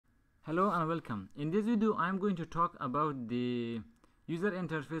Hello and welcome. In this video I am going to talk about the user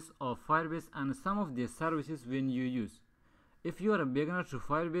interface of Firebase and some of the services when you use. If you are a beginner to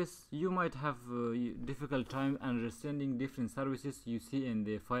Firebase, you might have difficult time understanding different services you see in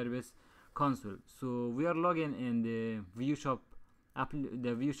the Firebase console. So we are logging in the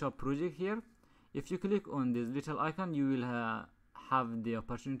ViewShop project here. If you click on this little icon, you will have the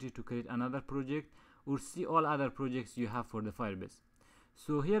opportunity to create another project or see all other projects you have for the Firebase.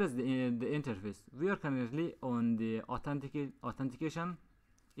 So here is the interface. We are currently on the authentication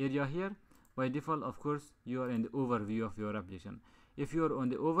area here. By default, of course, you are in the overview of your application. If you are on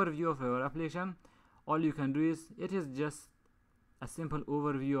the overview of your application, all you can do is, it is just a simple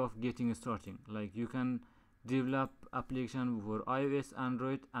overview of getting started. Like you can develop application for iOS,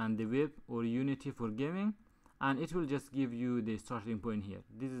 Android and the web, or Unity for gaming, and it will just give you the starting point here.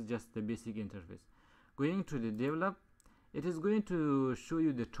 This is just the basic interface. Going to the develop, it is going to show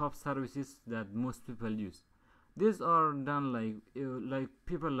you the top services that most people use. These are done like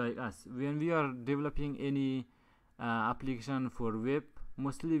people like us. When we are developing any application for web,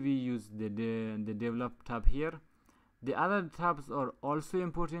 mostly we use the develop tab here. The other tabs are also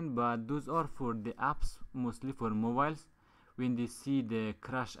important, but those are for the apps, mostly for mobiles, when they see the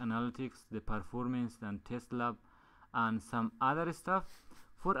crash analytics, the performance and test lab and some other stuff.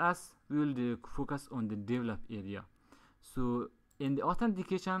 For us, we will focus on the develop area. So in the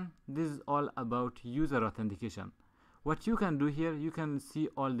authentication, this is all about user authentication. What you can do here, you can see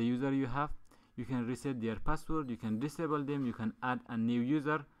all the user you have. You can reset their password, you can disable them, you can add a new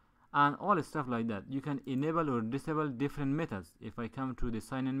user and all stuff like that. You can enable or disable different methods. If I come to the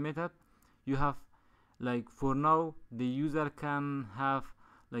sign in method, you have, like, for now the user can have,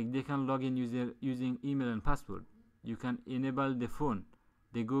 like, they can log in using email and password. You can enable the phone,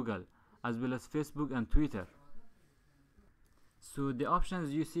 the Google, as well as Facebook and Twitter. So the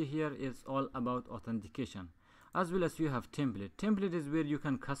options you see here is all about authentication, as well as you have template. Template is where you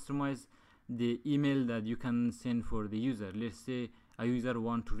can customize the email that you can send for the user. Let's say a user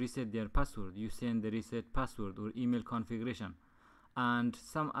want to reset their password, you send the reset password or email configuration and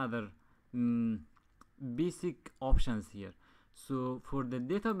some other basic options here. So for the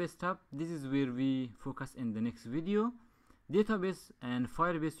database tab, this is where we focus in the next video. Database and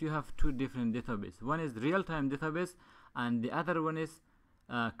Firebase, you have two different databases. One is real-time database and the other one is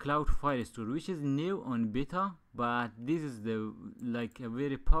Cloud Firestore, which is new on beta, but this is the a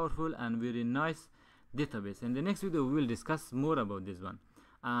very powerful and very nice database. In the next video we will discuss more about this one,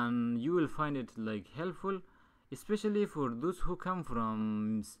 and you will find it helpful, especially for those who come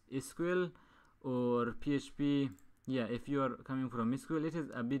from SQL or PHP. Yeah, if you are coming from SQL, it is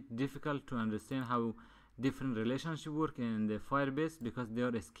a bit difficult to understand how different relationships work in the Firebase because they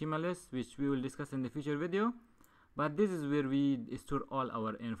are schemaless, which we will discuss in the future video. But this is where we store all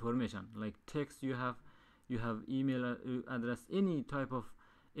our information, like text. You have email address, any type of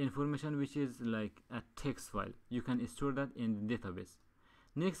information which is like a text file, you can store that in the database.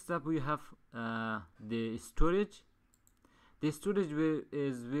 Next up, we have the storage. The storage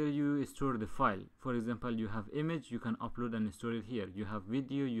is where you store the file. For example, you have image, you can upload and store it here. You have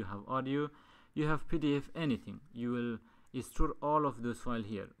video, you have audio, you have PDF, anything. You will store all of those files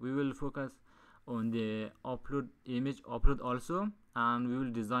here. We will focus on the image upload also, and we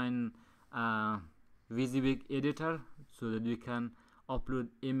will design a WYSIWYG editor so that we can upload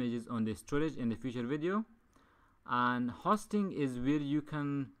images on the storage in the future video. And hosting is where you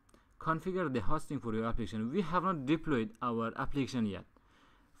can configure the hosting for your application. We have not deployed our application yet.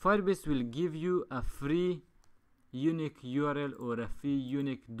 Firebase will give you a free unique URL or a free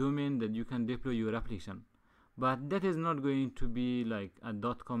unique domain that you can deploy your application, but that is not going to be like a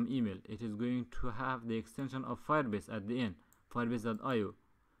 .com email. It is going to have the extension of Firebase at the end, firebase.io.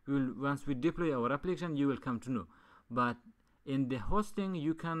 Once we deploy our application, you will come to know. But in the hosting,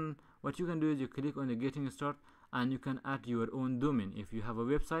 what you can do is you click on the getting start and you can add your own domain. If you have a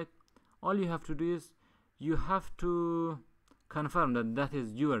website, all you have to do is you have to confirm that that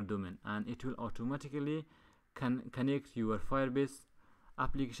is your domain, and it will automatically connect your Firebase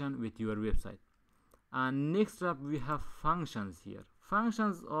application with your website. And next up, we have functions here.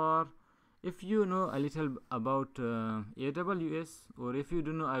 Functions are, if you know a little about AWS, or if you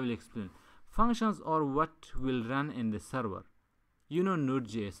don't know, I will explain. Functions are what will run in the server. You know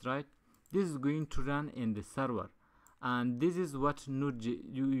Node.js, right? This is going to run in the server, and this is what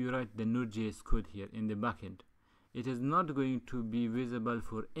you write the Node.js code here in the backend. It is not going to be visible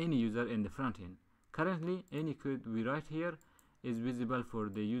for any user in the front end. Currently, any code we write here is visible for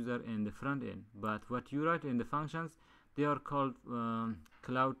the user in the front end, but what you write in the functions, they are called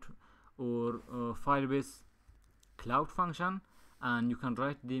cloud or Firebase cloud function, and you can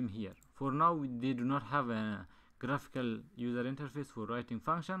write them here. For now they do not have a graphical user interface for writing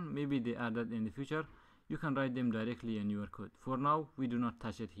function. Maybe they add that in the future. You can write them directly in your code. For now we do not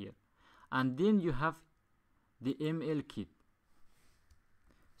touch it here. And then you have the ML kit.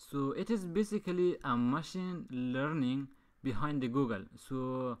 So it is basically a machine learning behind the Google.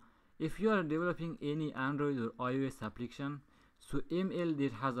 So if you are developing any Android or iOS application, so ML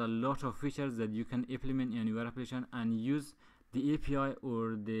that has a lot of features that you can implement in your application and use the API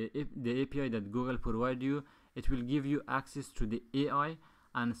or the API that Google provide you. It will give you access to the AI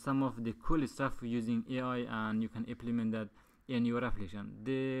and some of the cool stuff using AI, and you can implement that in your application.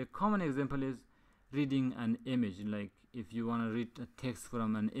 The common example is reading an image. Like if you want to read a text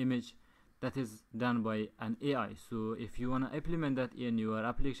from an image, that is done by an AI. So if you want to implement that in your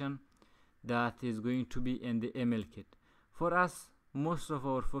application, that is going to be in the ML kit. For us, most of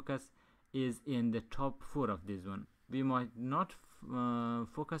our focus is in the top 4 of this one. We might not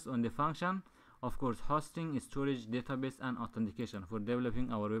focus on the function, of course, hosting, storage, database, and authentication for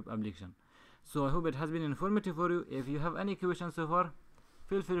developing our web application. So I hope it has been informative for you. If you have any questions so far,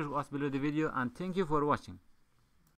 feel free to ask below the video, and thank you for watching.